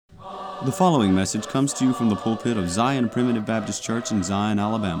The following message comes to you from the pulpit of Zion Primitive Baptist Church in Zion,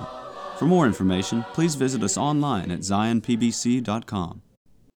 Alabama. For more information, please visit us online at zionpbc.com.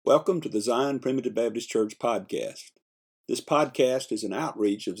 Welcome to the Zion Primitive Baptist Church podcast. This podcast is an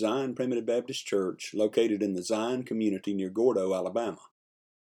outreach of Zion Primitive Baptist Church located in the Zion community near Gordo, Alabama.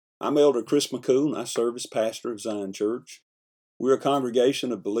 I'm Elder Chris McCool, and I serve as pastor of Zion Church. We're a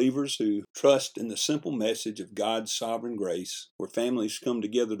congregation of believers who trust in the simple message of God's sovereign grace, where families come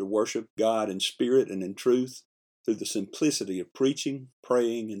together to worship God in spirit and in truth through the simplicity of preaching,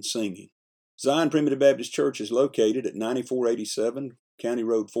 praying, and singing. Zion Primitive Baptist Church is located at 9487 County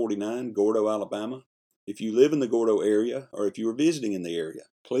Road 49, Gordo, Alabama. If you live in the Gordo area, or if you are visiting in the area,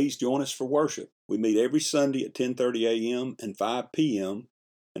 please join us for worship. We meet every Sunday at 10:30 a.m. and 5 p.m.,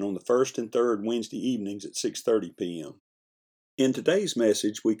 and on the first and third Wednesday evenings at 6:30 p.m. In today's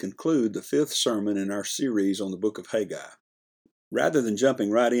message, we conclude the fifth sermon in our series on the book of Haggai. Rather than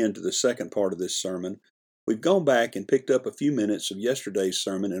jumping right into the second part of this sermon, we've gone back and picked up a few minutes of yesterday's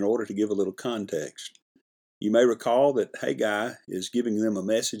sermon in order to give a little context. You may recall that Haggai is giving them a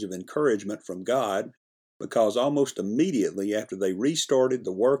message of encouragement from God because almost immediately after they restarted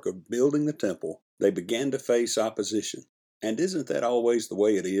the work of building the temple, they began to face opposition. And isn't that always the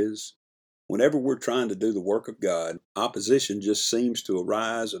way it is? Whenever we're trying to do the work of God, opposition just seems to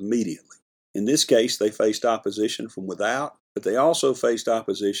arise immediately. In this case, they faced opposition from without, but they also faced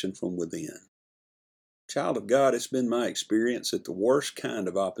opposition from within. Child of God, it's been my experience that the worst kind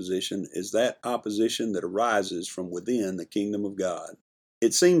of opposition is that opposition that arises from within the kingdom of God.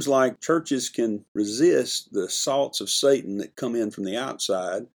 It seems like churches can resist the assaults of Satan that come in from the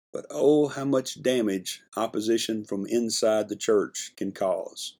outside, but oh, how much damage opposition from inside the church can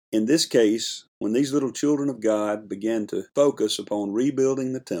cause. In this case, when these little children of God began to focus upon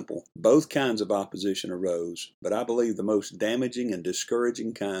rebuilding the temple, both kinds of opposition arose, but I believe the most damaging and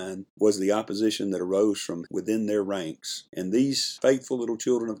discouraging kind was the opposition that arose from within their ranks, and these faithful little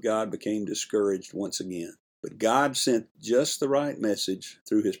children of God became discouraged once again. But God sent just the right message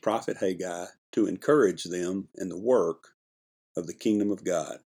through his prophet Haggai to encourage them in the work of the kingdom of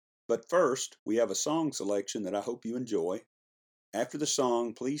God. But first, we have a song selection that I hope you enjoy. After the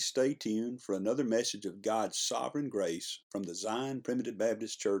song, please stay tuned for another message of God's sovereign grace from the Zion Primitive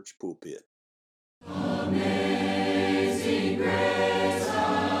Baptist Church pulpit. Amazing grace,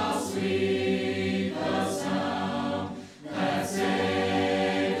 how sweet the sound that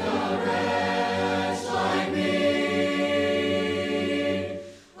saved a wretch like me.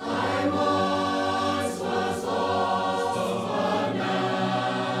 I once was lost, but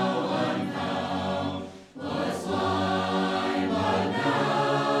now I'm found. Was blind, but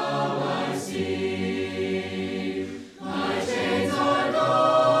now I see. My chains are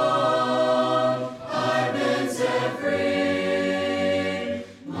gone. I've been set free.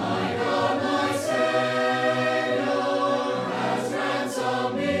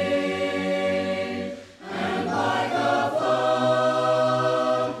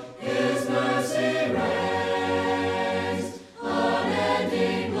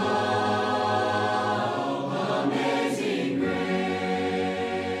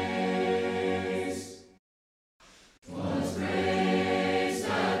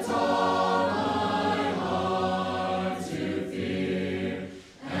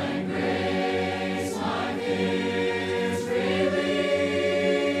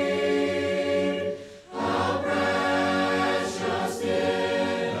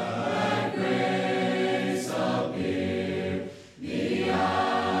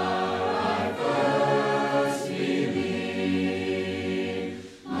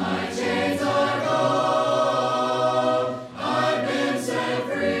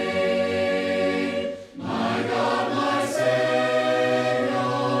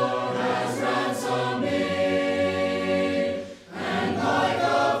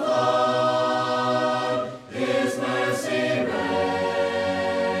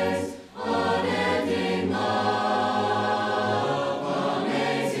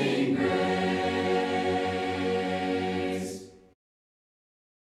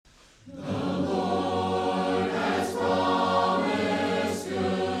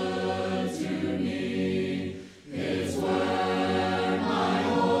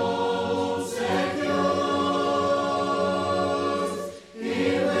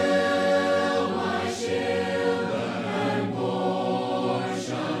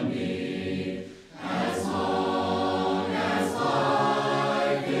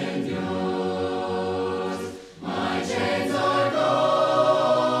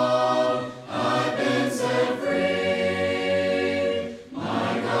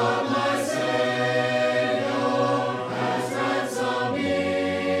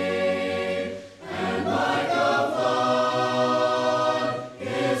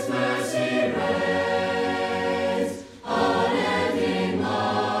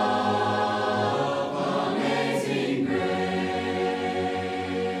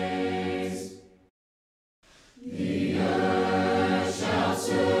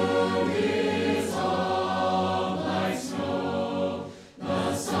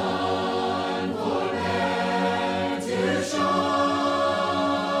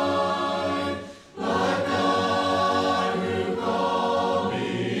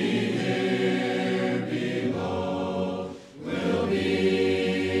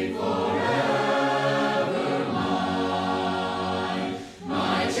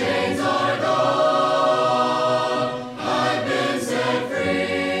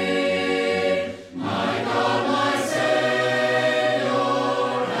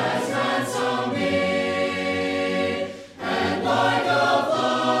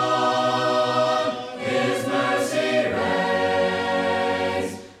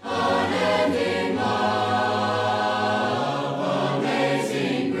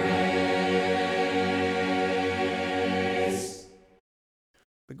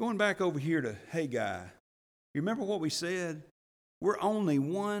 But going back over here to Haggai, you remember what we said? We're only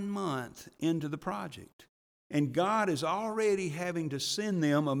 1 month into the project. And God is already having to send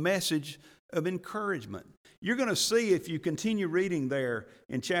them a message of encouragement. You're going to see if you continue reading there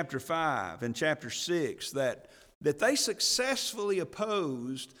in chapter 5 and chapter 6 that they successfully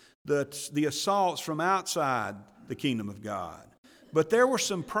opposed the assaults from outside the kingdom of God. But there were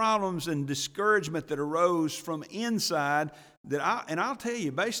some problems and discouragement that arose from inside I'll tell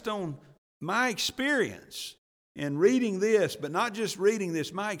you, based on my experience in reading this, but not just reading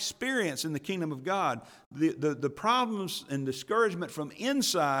this, my experience in the kingdom of God, the problems and discouragement from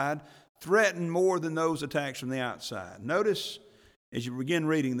inside threaten more than those attacks from the outside. Notice, as you begin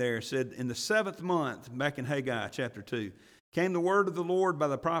reading there, it said, in the 7th month, back in Haggai chapter 2, came the word of the Lord by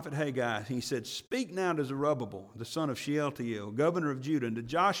the prophet Haggai. He said, speak now to Zerubbabel, the son of Shealtiel, governor of Judah, and to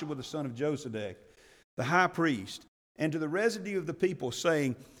Joshua, the son of Josedek, the high priest, and to the residue of the people,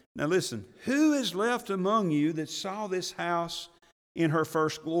 saying, now listen, who is left among you that saw this house in her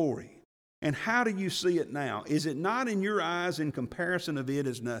first glory? And how do you see it now? Is it not in your eyes in comparison of it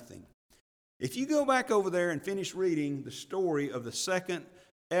as nothing? If you go back over there and finish reading the story of the second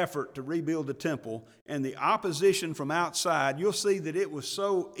effort to rebuild the temple and the opposition from outside, you'll see that it was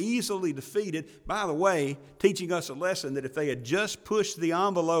so easily defeated. By the way, teaching us a lesson that if they had just pushed the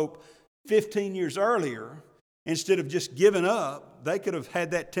envelope 15 years earlier, instead of just giving up, they could have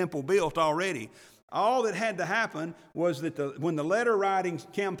had that temple built already. All that had to happen was that when the letter writing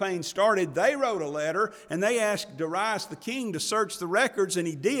campaign started, they wrote a letter and they asked Darius the king to search the records, and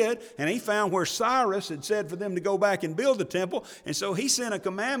he did, and he found where Cyrus had said for them to go back and build the temple. And so he sent a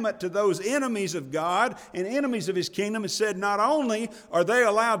commandment to those enemies of God and enemies of his kingdom and said, not only are they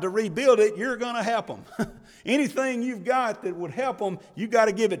allowed to rebuild it, you're going to help them. Anything you've got that would help them, you got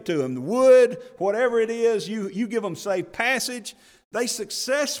to give it to them. The wood, whatever it is, you give them safe passage. They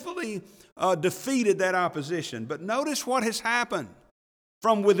successfully defeated that opposition. But notice what has happened.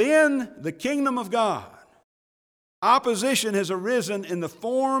 From within the kingdom of God, opposition has arisen in the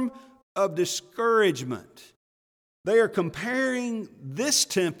form of discouragement. They are comparing this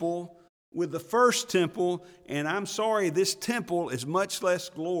temple with the first temple, and I'm sorry, this temple is much less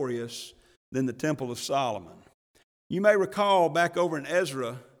glorious than the temple of Solomon. You may recall back over in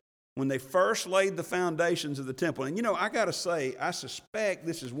Ezra, when they first laid the foundations of the temple. And I got to say, I suspect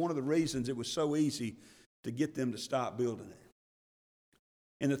this is one of the reasons it was so easy to get them to stop building it.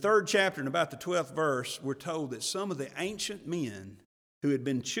 In the 3rd chapter and about the 12th verse, we're told that some of the ancient men who had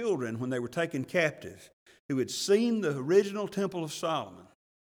been children when they were taken captive, who had seen the original temple of Solomon,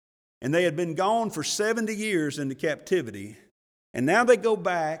 and they had been gone for 70 years into captivity, and now they go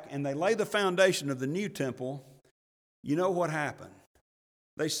back and they lay the foundation of the new temple. You know what happened?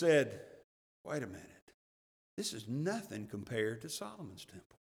 They said, wait a minute, this is nothing compared to Solomon's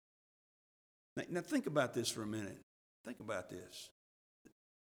temple. Now think about this for a minute. Think about this.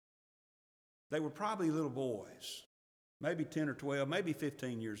 They were probably little boys, maybe 10 or 12, maybe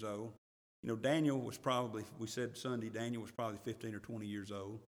 15 years old. Daniel was probably, we said Sunday, Daniel was probably 15 or 20 years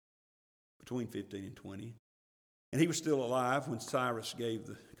old, between 15 and 20. And he was still alive when Cyrus gave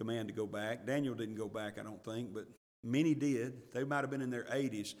the command to go back. Daniel didn't go back, I don't think, but many did. They might have been in their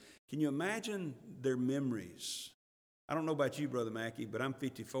 80s. Can you imagine their memories? I don't know about you, Brother Mackey, but I'm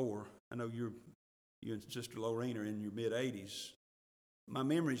 54. I know you and Sister Lorraine are in your mid-80s. My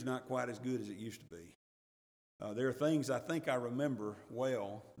memory's not quite as good as it used to be. There are things I think I remember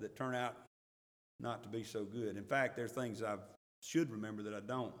well that turn out not to be so good. In fact, there are things I should remember that I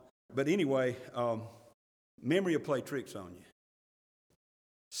don't. But anyway, memory will play tricks on you.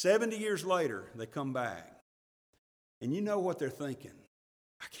 70 years later, they come back. And you know what they're thinking?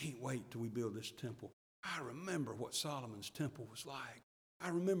 I can't wait till we build this temple. I remember what Solomon's temple was like. I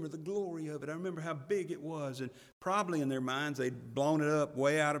remember the glory of it. I remember how big it was. And probably in their minds, they'd blown it up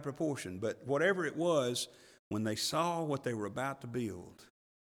way out of proportion. But whatever it was, when they saw what they were about to build,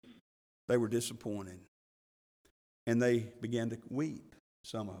 they were disappointed. And they began to weep,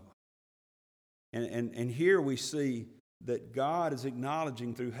 some of them. And here we see that God is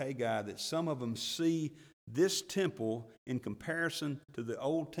acknowledging through Haggai that some of them see this temple in comparison to the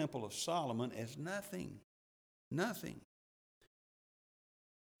old temple of Solomon as nothing. Nothing.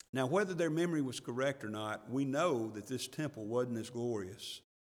 Now, whether their memory was correct or not, we know that this temple wasn't as glorious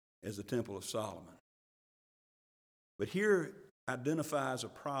as the temple of Solomon. But here identifies a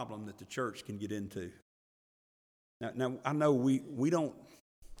problem that the church can get into. Now I know we're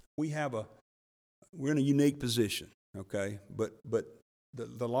in a unique position, okay? But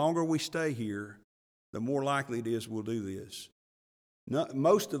the longer we stay here, the more likely it is we'll do this.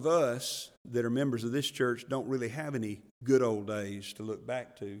 Most of us that are members of this church don't really have any good old days to look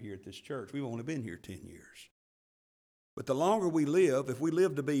back to here at this church. We've only been here 10 years. But the longer we live, if we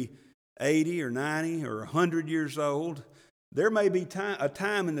live to be 80 or 90 or 100 years old, there may be a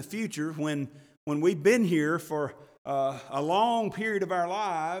time in the future when we've been here for a long period of our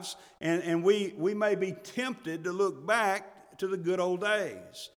lives, and we may be tempted to look back to the good old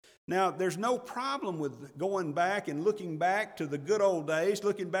days. Now, there's no problem with going back and looking back to the good old days,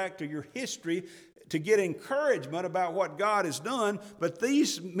 looking back to your history to get encouragement about what God has done, but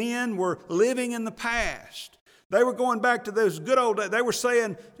these men were living in the past. They were going back to those good old days. They were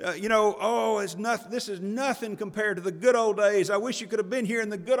saying, this is nothing compared to the good old days. I wish you could have been here in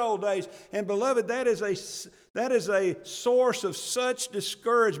the good old days. And beloved, that is a source of such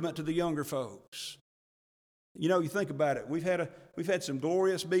discouragement to the younger folks. You think about it. We've had some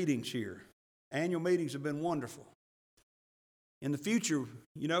glorious meetings here. Annual meetings have been wonderful. In the future,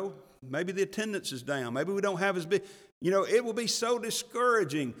 maybe the attendance is down. Maybe we don't have as big. It will be so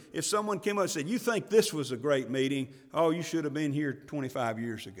discouraging if someone came up and said, "You think this was a great meeting? Oh, you should have been here 25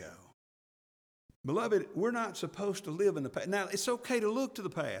 years ago." Beloved, we're not supposed to live in the past. Now, it's okay to look to the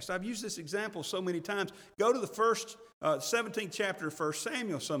past. I've used this example so many times. Go to the 17th chapter of 1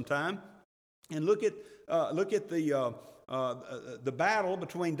 Samuel sometime and look at the battle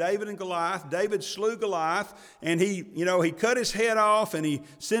between David and Goliath. David slew Goliath, and he cut his head off, and he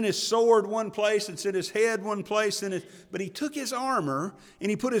sent his sword one place and sent his head one place. But he took his armor, and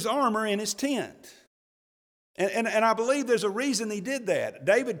he put his armor in his tent. And I believe there's a reason he did that.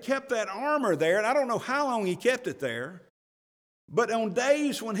 David kept that armor there, and I don't know how long he kept it there. But on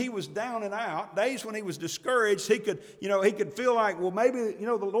days when he was down and out, days when he was discouraged, he could feel like, well, maybe,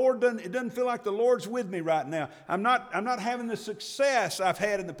 the Lord it doesn't feel like the Lord's with me right now. I'm not having the success I've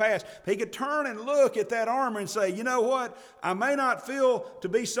had in the past. He could turn and look at that armor and say, you know what? I may not feel to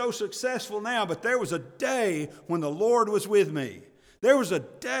be so successful now, but there was a day when the Lord was with me. There was a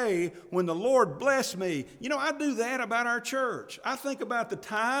day when the Lord blessed me. I do that about our church. I think about the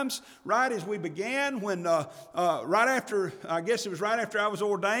times right as we began when, right after I was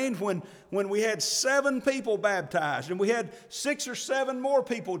ordained, when we had 7 people baptized, and we had 6 or 7 more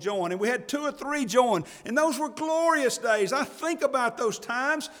people join, and we had 2 or 3 join. And those were glorious days. I think about those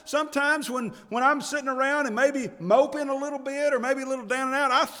times. Sometimes when I'm sitting around and maybe moping a little bit or maybe a little down and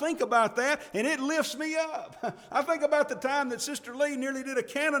out, I think about that, and it lifts me up. I think about the time that Sister Lee nearly did a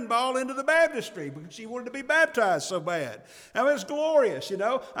cannonball into the baptistry because she wanted to be baptized so bad. Now, it's glorious,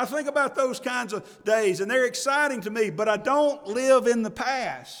 I think about those kinds of days, and they're exciting to me, but I don't live in the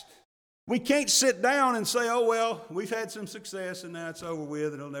past. We can't sit down and say, oh, well, we've had some success, and now it's over with,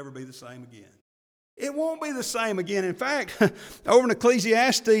 and it'll never be the same again. It won't be the same again. In fact, over in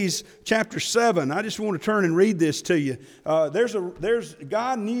Ecclesiastes chapter 7, I just want to turn and read this to you.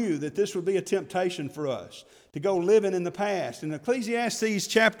 God knew that this would be a temptation for us to go living in the past. In Ecclesiastes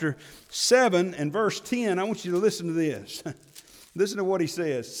chapter 7 and verse 10, I want you to listen to this. Listen to what he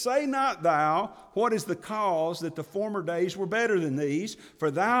says. Say not thou, what is the cause that the former days were better than these?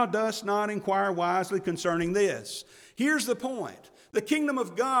 For thou dost not inquire wisely concerning this. Here's the point. The kingdom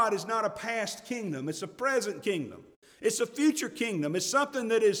of God is not a past kingdom. It's a present kingdom. It's a future kingdom. It's something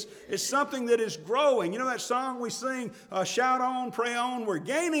that is growing. That song we sing, shout on, pray on, we're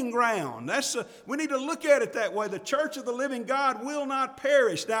gaining ground. We need to look at it that way. The church of the living God will not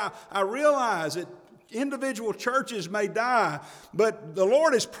perish. Now, I realize that individual churches may die, but the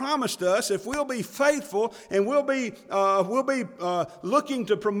Lord has promised us if we'll be faithful and we'll be looking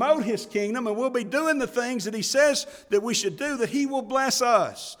to promote His kingdom, and we'll be doing the things that He says that we should do, that He will bless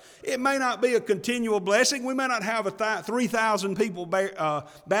us. It may not be a continual blessing. We may not have 3,000 people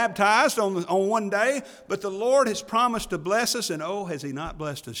baptized on one day, but the Lord has promised to bless us, and oh, has He not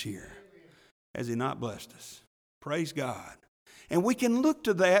blessed us here? Has He not blessed us? Praise God. And we can look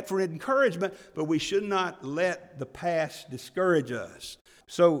to that for encouragement, but we should not let the past discourage us.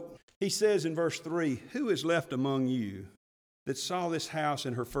 So he says in verse 3, who is left among you that saw this house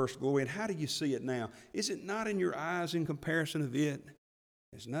in her first glory, and how do you see it now? Is it not in your eyes in comparison of it?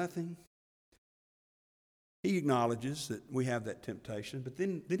 There's nothing. He acknowledges that we have that temptation, but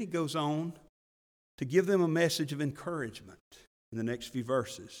then he goes on to give them a message of encouragement in the next few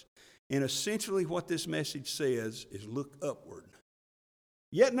verses. And essentially what this message says is look upward.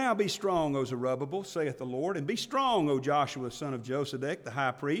 Yet now be strong, O Zerubbabel, saith the Lord, and be strong, O Joshua, son of Josedech, the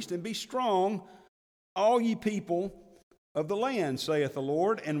high priest, and be strong, all ye people of the land, saith the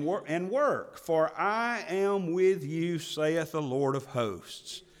Lord, and work, for I am with you, saith the Lord of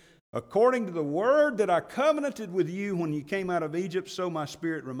hosts. According to the word that I covenanted with you when you came out of Egypt, so my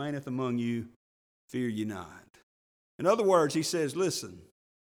spirit remaineth among you, fear ye not. In other words, he says, listen,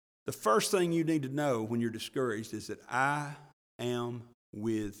 the first thing you need to know when you're discouraged is that I am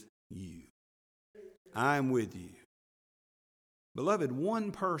with you. I am with you. Beloved,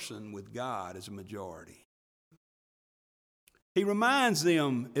 one person with God is a majority. He reminds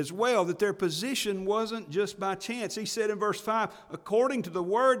them as well that their position wasn't just by chance. He said in verse 5, according to the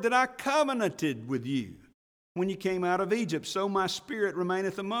word that I covenanted with you when you came out of Egypt, so my spirit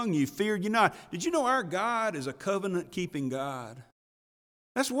remaineth among you. Fear you not. Did you know our God is a covenant-keeping God?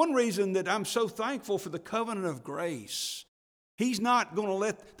 That's one reason that I'm so thankful for the covenant of grace. He's not going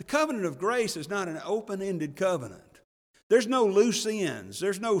to the covenant of grace is not an open-ended covenant. There's no loose ends.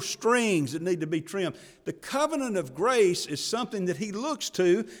 There's no strings that need to be trimmed. The covenant of grace is something that He looks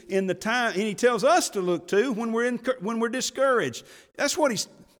to in the time, and He tells us to look to when we're discouraged. That's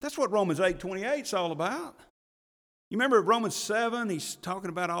what Romans 8:28 is all about. You remember Romans 7, he's talking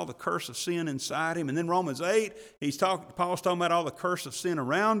about all the curse of sin inside him. And then Romans 8, Paul's talking about all the curse of sin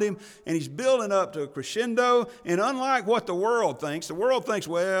around him. And he's building up to a crescendo. And unlike what the world thinks,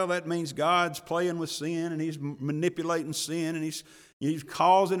 well, that means God's playing with sin and He's manipulating sin and He's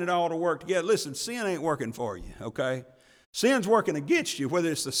causing it all to work together. Listen, sin ain't working for you, okay? Sin's working against you, whether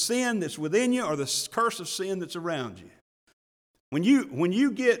it's the sin that's within you or the curse of sin that's around you. When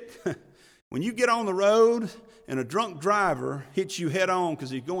you get on the road and a drunk driver hits you head on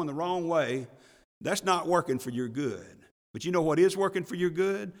because he's going the wrong way, that's not working for your good. But you know what is working for your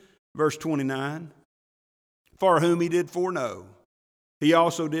good? Verse 29, for whom He did foreknow, He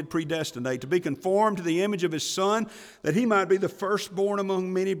also did predestinate to be conformed to the image of His Son, that He might be the firstborn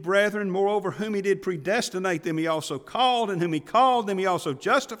among many brethren. Moreover, whom He did predestinate, them He also called, and whom He called, them He also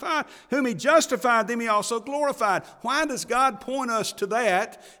justified. Whom He justified, them He also glorified. Why does God point us to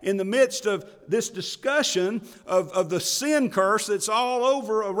that in the midst of this discussion of the sin curse that's all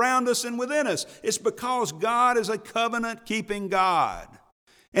over around us and within us? It's because God is a covenant-keeping God.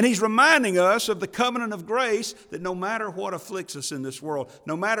 And He's reminding us of the covenant of grace that no matter what afflicts us in this world,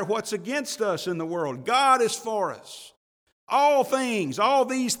 no matter what's against us in the world, God is for us. All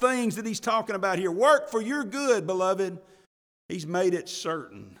these things that He's talking about here, work for your good, beloved. He's made it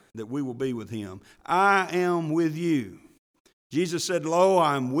certain that we will be with Him. I am with you. Jesus said, lo,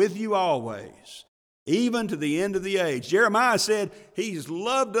 I am with you always, even to the end of the age. Jeremiah said, He's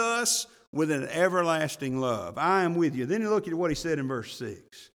loved us with an everlasting love. I am with you. Then you look at what He said in verse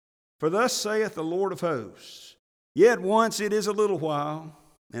 6. For thus saith the Lord of hosts, yet once it is a little while,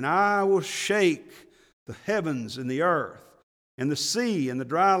 and I will shake the heavens and the earth, and the sea and the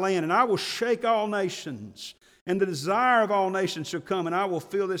dry land, and I will shake all nations, and the desire of all nations shall come, and I will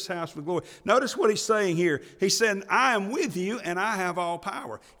fill this house with glory. Notice what He's saying here. He's saying, I am with you, and I have all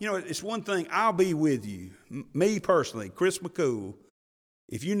power. You know, it's one thing, I'll be with you. Me personally, Chris McCool,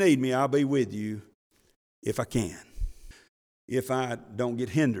 if you need me, I'll be with you if I can. If I don't get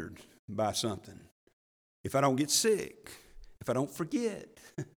hindered by something. If I don't get sick. If I don't forget.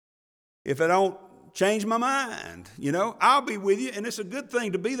 If I don't change my mind. I'll be with you. And it's a good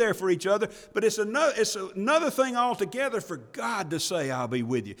thing to be there for each other. But it's another thing altogether for God to say, I'll be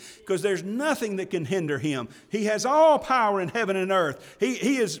with you. Because there's nothing that can hinder Him. He has all power in heaven and earth.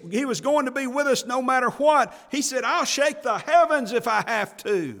 He was going to be with us no matter what. He said, I'll shake the heavens if I have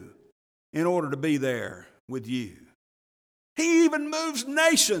to in order to be there with you. He even moves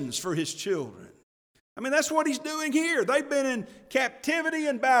nations for His children. I mean, that's what He's doing here. They've been in captivity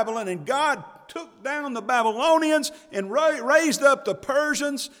in Babylon, and God took down the Babylonians and raised up the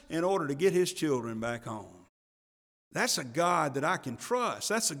Persians in order to get His children back home. That's a God that I can trust.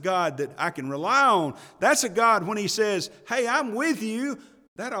 That's a God that I can rely on. That's a God when He says, hey, I'm with you,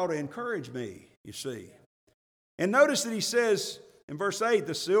 that ought to encourage me, you see. And notice that He says in verse 8,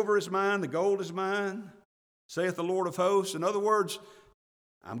 the silver is mine, the gold is mine, saith the Lord of hosts. In other words,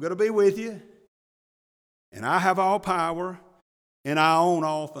 I'm going to be with you, and I have all power, and I own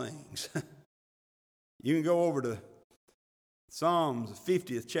all things. You can go over to Psalms, the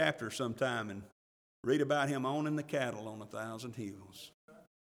 50th chapter sometime, and read about Him owning the cattle on 1,000 hills.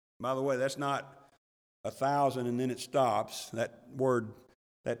 By the way, that's not 1,000 and then it stops.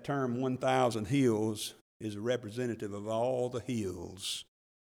 That term 1,000 hills is a representative of all the hills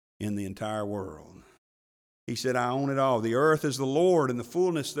in the entire world. He said, I own it all. The earth is the Lord and the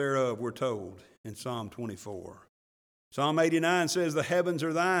fullness thereof, we're told in Psalm 24. Psalm 89 says, the heavens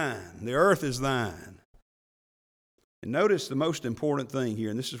are thine, the earth is thine. And notice the most important thing here,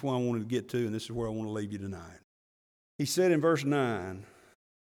 and this is what I wanted to get to, and this is where I want to leave you tonight. He said in verse 9,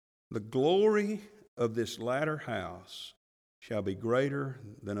 the glory of this latter house shall be greater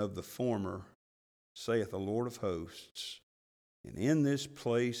than of the former, saith the Lord of hosts. And in this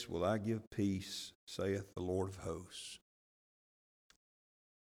place will I give peace, saith the Lord of hosts.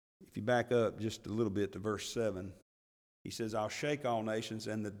 If you back up just a little bit to verse 7, he says, I'll shake all nations,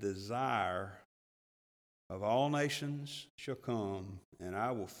 and the desire of all nations shall come, and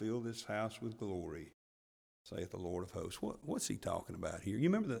I will fill this house with glory, saith the Lord of hosts. What's he talking about here? You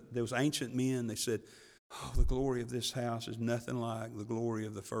remember those ancient men, they said, oh, the glory of this house is nothing like the glory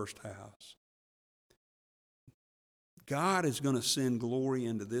of the first house. God is going to send glory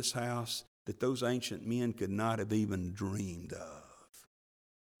into this house that those ancient men could not have even dreamed of.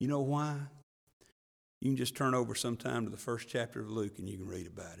 You know why? You can just turn over sometime to the first chapter of Luke and you can read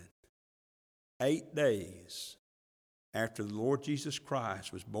about it. 8 days after the Lord Jesus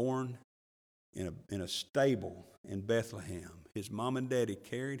Christ was born in a stable in Bethlehem, his mom and daddy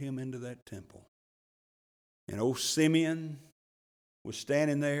carried him into that temple. And old Simeon was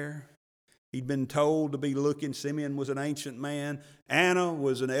standing there. He'd been told to be looking. Simeon was an ancient man. Anna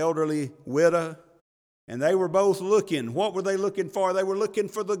was an elderly widow. And they were both looking. What were they looking for? They were looking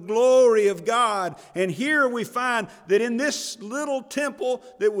for the glory of God. And here we find that in this little temple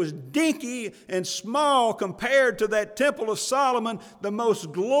that was dinky and small compared to that temple of Solomon, the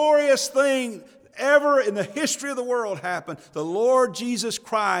most glorious thing ever in the history of the world happened. The Lord Jesus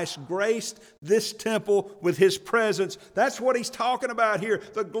Christ graced this temple with His presence. That's what He's talking about here.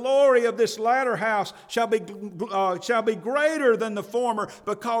 The glory of this latter house shall be greater than the former,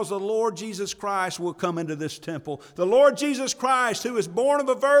 because the Lord Jesus Christ will come into this temple. The Lord Jesus Christ, who is born of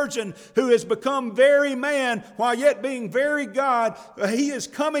a virgin, who has become very man while yet being very God, He is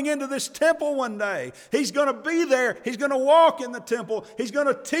coming into this temple one day. He's going to be there. He's going to walk in the temple. He's going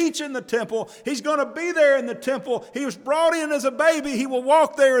to teach in the temple. He's going to be there in the temple. He was brought in as a baby. He will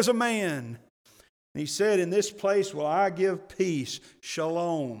walk there as a man. And He said, in this place will I give peace.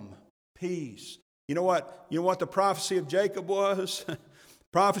 Shalom. Peace. You know what the prophecy of Jacob was?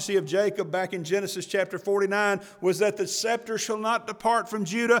 Prophecy of Jacob back in Genesis chapter 49 was that the scepter shall not depart from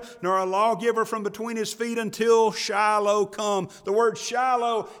Judah, nor a lawgiver from between his feet until Shiloh come. The word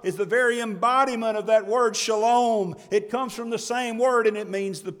Shiloh is the very embodiment of that word shalom. It comes from the same word, and it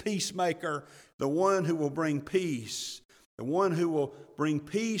means the peacemaker, the one who will bring peace, the one who will bring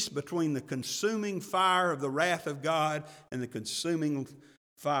peace between the consuming fire of the wrath of God and the consuming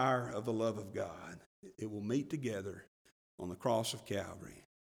fire of the love of God. It will meet together on the cross of Calvary.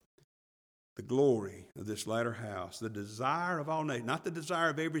 The glory of this latter house, the desire of all nations, not the desire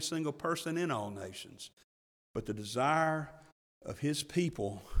of every single person in all nations, but the desire of His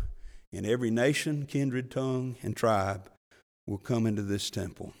people in every nation, kindred, tongue, and tribe will come into this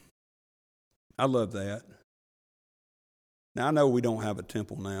temple. I love that. Now, I know we don't have a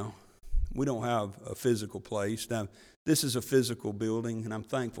temple now. We don't have a physical place. Now, this is a physical building, and I'm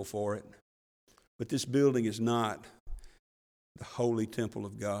thankful for it. But this building is not the holy temple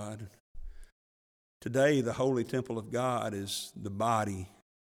of God. Today, the holy temple of God is the body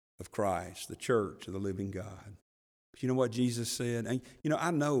of Christ, the church of the living God. But you know what Jesus said? And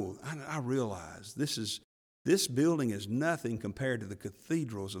I realize this building is nothing compared to the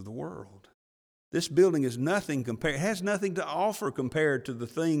cathedrals of the world. This building is nothing has nothing to offer compared to the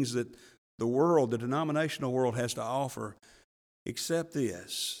things that the denominational world has to offer, except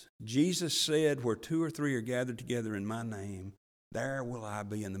this. Jesus said, where 2 or 3 are gathered together in my name, there will I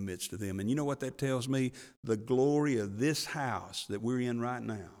be in the midst of them. And you know what that tells me? The glory of this house that we're in right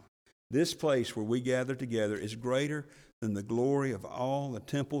now, this place where we gather together, is greater than the glory of all the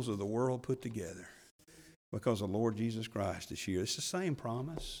temples of the world put together, because the Lord Jesus Christ is here. It's the same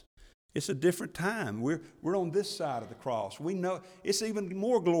promise. It's a different time. We're on this side of the cross. We know it's even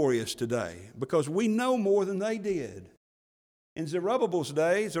more glorious today because we know more than they did. In Zerubbabel's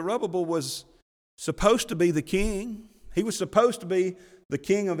day, Zerubbabel was supposed to be the king. He was supposed to be the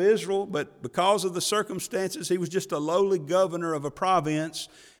king of Israel, but because of the circumstances, he was just a lowly governor of a province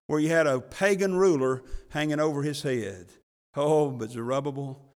where you had a pagan ruler hanging over his head. Oh, but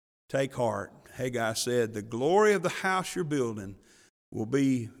Zerubbabel, take heart. Haggai said, the glory of the house you're building will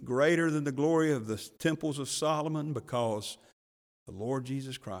be greater than the glory of the temples of Solomon, because the Lord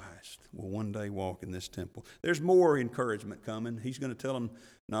Jesus Christ will one day walk in this temple. There's more encouragement coming. He's going to tell them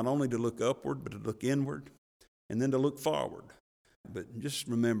not only to look upward, but to look inward, and then to look forward. But just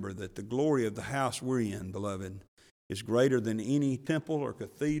remember that the glory of the house we're in, beloved, is greater than any temple or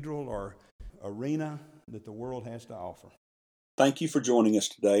cathedral or arena that the world has to offer. Thank you for joining us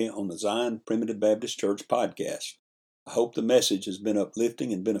today on the Zion Primitive Baptist Church podcast. I hope the message has been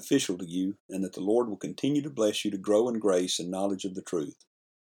uplifting and beneficial to you, and that the Lord will continue to bless you to grow in grace and knowledge of the truth.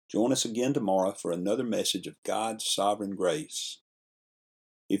 Join us again tomorrow for another message of God's sovereign grace.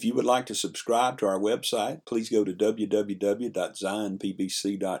 If you would like to subscribe to our website, please go to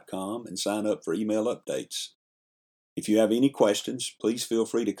www.zionpbc.com and sign up for email updates. If you have any questions, please feel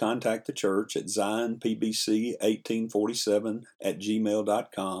free to contact the church at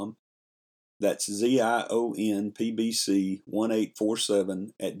zionpbc1847@gmail.com. That's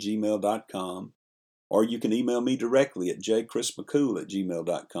zionpbc1847@gmail.com. Or you can email me directly at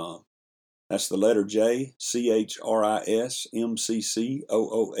jchrismccool@gmail.com. That's the letter J,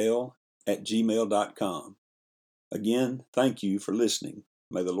 CHRISMCCOOL@gmail.com. Again, thank you for listening.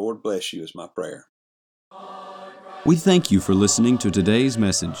 May the Lord bless you is my prayer. We thank you for listening to today's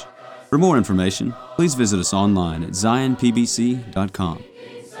message. For more information, please visit us online at zionpbc.com.